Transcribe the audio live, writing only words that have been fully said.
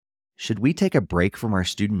Should we take a break from our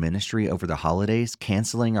student ministry over the holidays,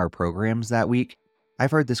 canceling our programs that week? I've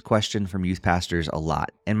heard this question from youth pastors a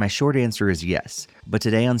lot, and my short answer is yes. But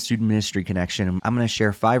today on Student Ministry Connection, I'm going to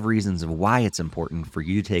share 5 reasons of why it's important for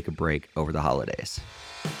you to take a break over the holidays.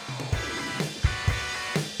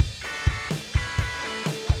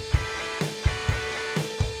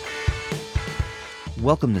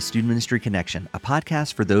 Welcome to Student Ministry Connection, a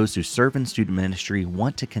podcast for those who serve in student ministry,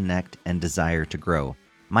 want to connect, and desire to grow.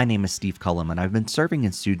 My name is Steve Cullum, and I've been serving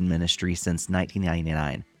in student ministry since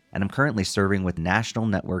 1999, and I'm currently serving with National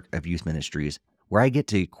Network of Youth Ministries, where I get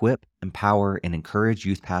to equip, empower, and encourage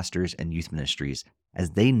youth pastors and youth ministries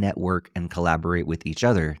as they network and collaborate with each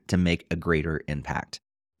other to make a greater impact.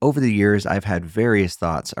 Over the years, I've had various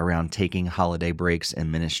thoughts around taking holiday breaks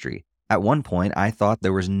in ministry. At one point, I thought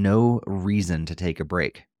there was no reason to take a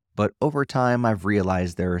break. But over time, I've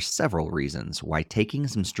realized there are several reasons why taking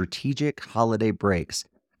some strategic holiday breaks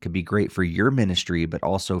could be great for your ministry, but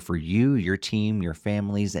also for you, your team, your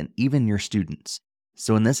families, and even your students.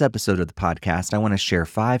 So in this episode of the podcast, I want to share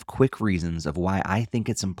 5 quick reasons of why I think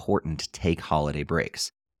it's important to take holiday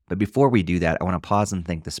breaks. But before we do that, I want to pause and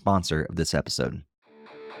thank the sponsor of this episode.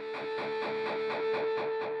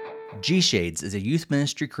 G-Shades is a youth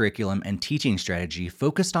ministry curriculum and teaching strategy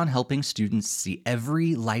focused on helping students see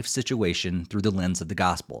every life situation through the lens of the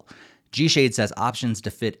gospel. G-Shades has options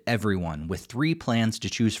to fit everyone with 3 plans to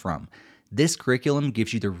choose from. This curriculum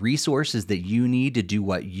gives you the resources that you need to do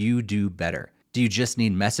what you do better. Do you just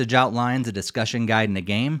need message outlines, a discussion guide, and a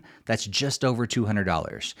game? That's just over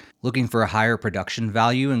 $200. Looking for a higher production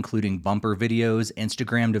value, including bumper videos,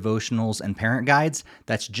 Instagram devotionals, and parent guides?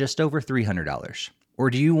 That's just over $300. Or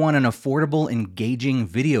do you want an affordable, engaging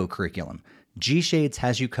video curriculum? G-Shades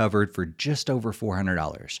has you covered for just over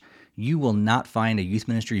 $400. You will not find a youth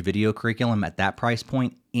ministry video curriculum at that price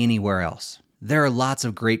point anywhere else. There are lots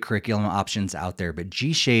of great curriculum options out there, but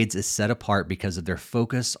G-Shades is set apart because of their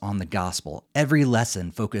focus on the gospel. Every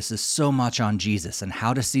lesson focuses so much on Jesus and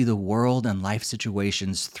how to see the world and life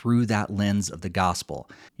situations through that lens of the gospel.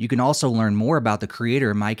 You can also learn more about the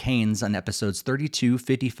creator, Mike Haynes, on episodes 32,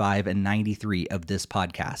 55, and 93 of this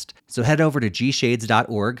podcast. So head over to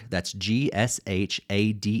gshades.org, that's gshades.org,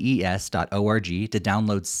 to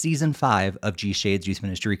download Season 5 of G-Shades Youth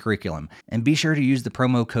Ministry Curriculum. And be sure to use the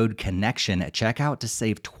promo code CONNECTION at checkout to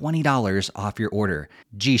save $20 off your order.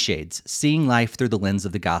 G-Shades, seeing life through the lens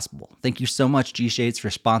of the gospel. Thank you so much, G-Shades, for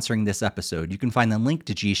sponsoring this episode. You can find the link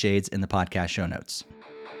to G-Shades in the podcast show notes.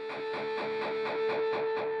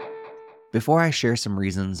 Before I share some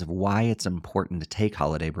reasons of why it's important to take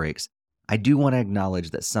holiday breaks, I do want to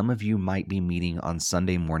acknowledge that some of you might be meeting on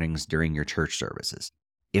Sunday mornings during your church services.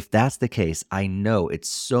 If that's the case, I know it's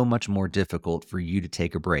so much more difficult for you to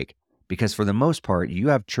take a break, because for the most part, you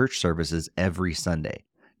have church services every Sunday,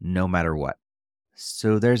 no matter what.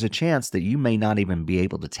 So there's a chance that you may not even be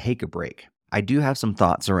able to take a break. I do have some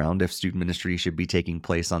thoughts around if student ministry should be taking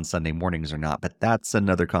place on Sunday mornings or not, but that's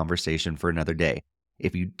another conversation for another day.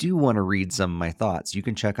 If you do want to read some of my thoughts, you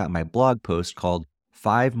can check out my blog post called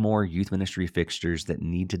 5 More Youth Ministry Fixtures That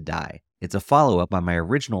Need to Die. It's a follow-up on my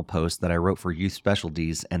original post that I wrote for Youth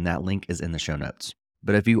Specialties, and that link is in the show notes.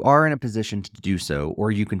 But if you are in a position to do so, or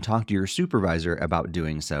you can talk to your supervisor about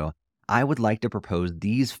doing so, I would like to propose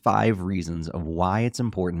these 5 reasons of why it's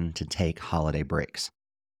important to take holiday breaks.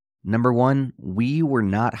 Number 1, we were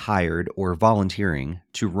not hired or volunteering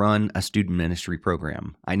to run a student ministry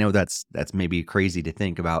program. I know that's maybe crazy to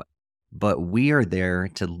think about, but we are there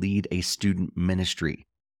to lead a student ministry.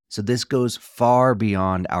 So this goes far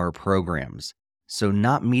beyond our programs. So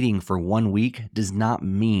not meeting for 1 week does not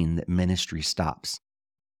mean that ministry stops.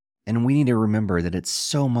 And we need to remember that it's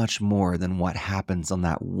so much more than what happens on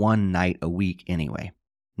that one night a week anyway.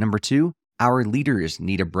 Number 2, our leaders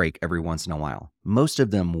need a break every once in a while. Most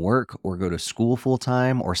of them work or go to school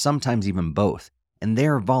full-time, or sometimes even both, and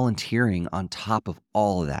they're volunteering on top of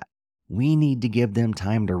all of that. We need to give them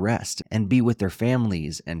time to rest and be with their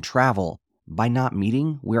families and travel. By not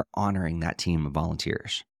meeting, we're honoring that team of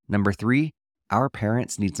volunteers. Number 3, our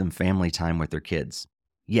parents need some family time with their kids.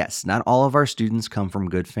 Yes, not all of our students come from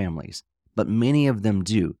good families, but many of them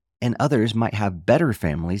do, and others might have better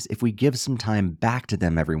families if we give some time back to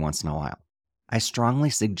them every once in a while. I strongly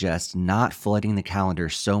suggest not flooding the calendar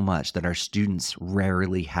so much that our students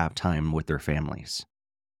rarely have time with their families.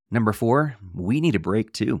 Number 4, we need a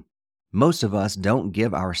break too. Most of us don't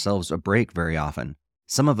give ourselves a break very often.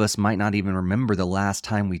 Some of us might not even remember the last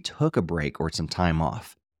time we took a break or some time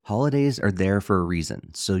off. Holidays are there for a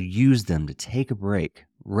reason, so use them to take a break,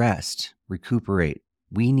 rest, recuperate.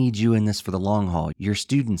 We need you in this for the long haul. Your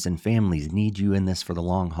students and families need you in this for the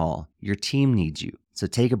long haul. Your team needs you. So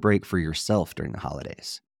take a break for yourself during the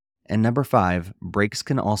holidays. And number 5, breaks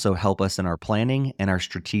can also help us in our planning and our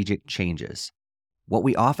strategic changes. What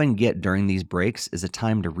we often get during these breaks is a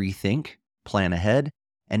time to rethink, plan ahead,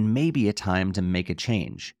 and maybe a time to make a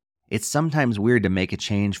change. It's sometimes weird to make a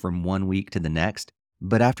change from one week to the next,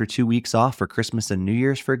 but after 2 weeks off for Christmas and New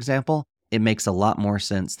Year's, for example, it makes a lot more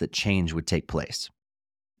sense that change would take place.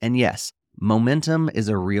 And yes, momentum is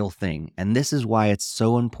a real thing, and this is why it's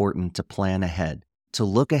so important to plan ahead, to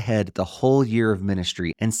look ahead at the whole year of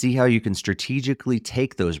ministry and see how you can strategically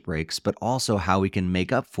take those breaks, but also how we can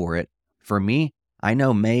make up for it. For me, I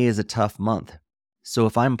know May is a tough month. So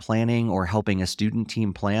if I'm planning or helping a student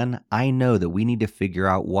team plan, I know that we need to figure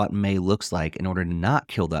out what May looks like in order to not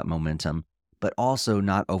kill that momentum, but also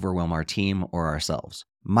not overwhelm our team or ourselves.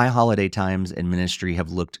 My holiday times in ministry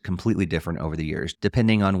have looked completely different over the years,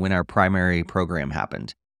 depending on when our primary program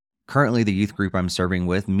happened. Currently, the youth group I'm serving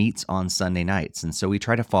with meets on Sunday nights, and so we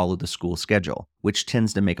try to follow the school schedule, which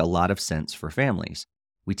tends to make a lot of sense for families.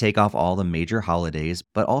 We take off all the major holidays,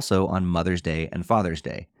 but also on Mother's Day and Father's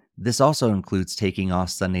Day. This also includes taking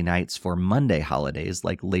off Sunday nights for Monday holidays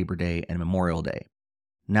like Labor Day and Memorial Day.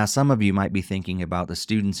 Now, some of you might be thinking about the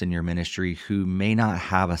students in your ministry who may not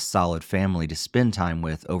have a solid family to spend time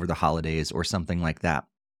with over the holidays or something like that.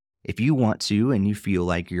 If you want to and you feel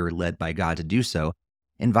like you're led by God to do so,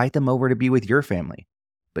 invite them over to be with your family.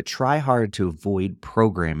 But try hard to avoid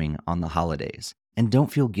programming on the holidays. And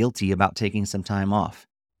don't feel guilty about taking some time off.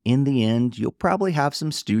 In the end, you'll probably have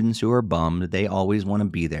some students who are bummed they always want to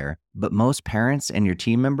be there, but most parents and your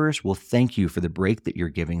team members will thank you for the break that you're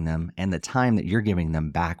giving them and the time that you're giving them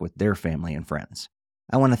back with their family and friends.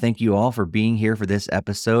 I want to thank you all for being here for this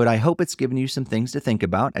episode. I hope it's given you some things to think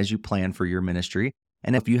about as you plan for your ministry.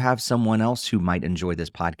 And if you have someone else who might enjoy this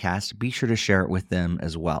podcast, be sure to share it with them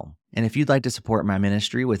as well. And if you'd like to support my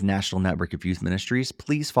ministry with National Network of Youth Ministries,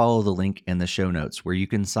 please follow the link in the show notes where you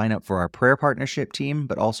can sign up for our prayer partnership team,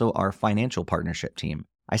 but also our financial partnership team.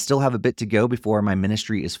 I still have a bit to go before my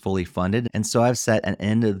ministry is fully funded, and so I've set an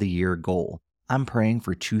end of the year goal. I'm praying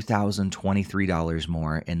for $2,023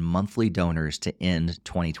 more in monthly donors to end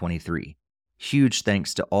 2023. Huge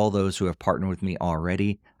thanks to all those who have partnered with me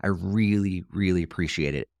already. I really, really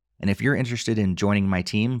appreciate it. And if you're interested in joining my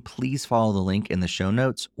team, please follow the link in the show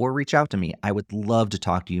notes or reach out to me. I would love to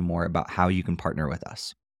talk to you more about how you can partner with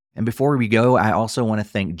us. And before we go, I also want to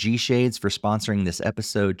thank G-Shades for sponsoring this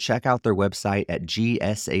episode. Check out their website at gshades.org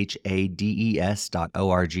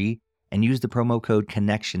and use the promo code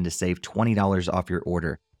CONNECTION to save $20 off your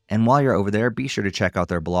order. And while you're over there, be sure to check out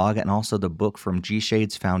their blog and also the book from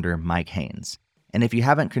G-Shades founder Mike Haynes. And if you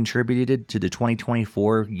haven't contributed to the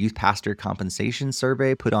 2024 Youth Pastor Compensation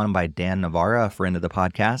Survey put on by Dan Navarra, a friend of the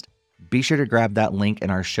podcast, be sure to grab that link in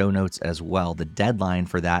our show notes as well. The deadline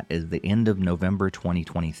for that is the end of November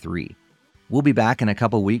 2023. We'll be back in a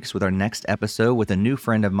couple weeks with our next episode with a new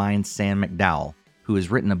friend of mine, Sam McDowell, who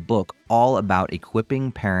has written a book all about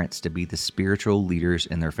equipping parents to be the spiritual leaders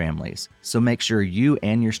in their families. So make sure you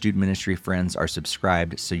and your student ministry friends are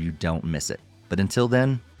subscribed so you don't miss it. But until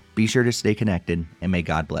then, be sure to stay connected, and may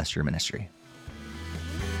God bless your ministry.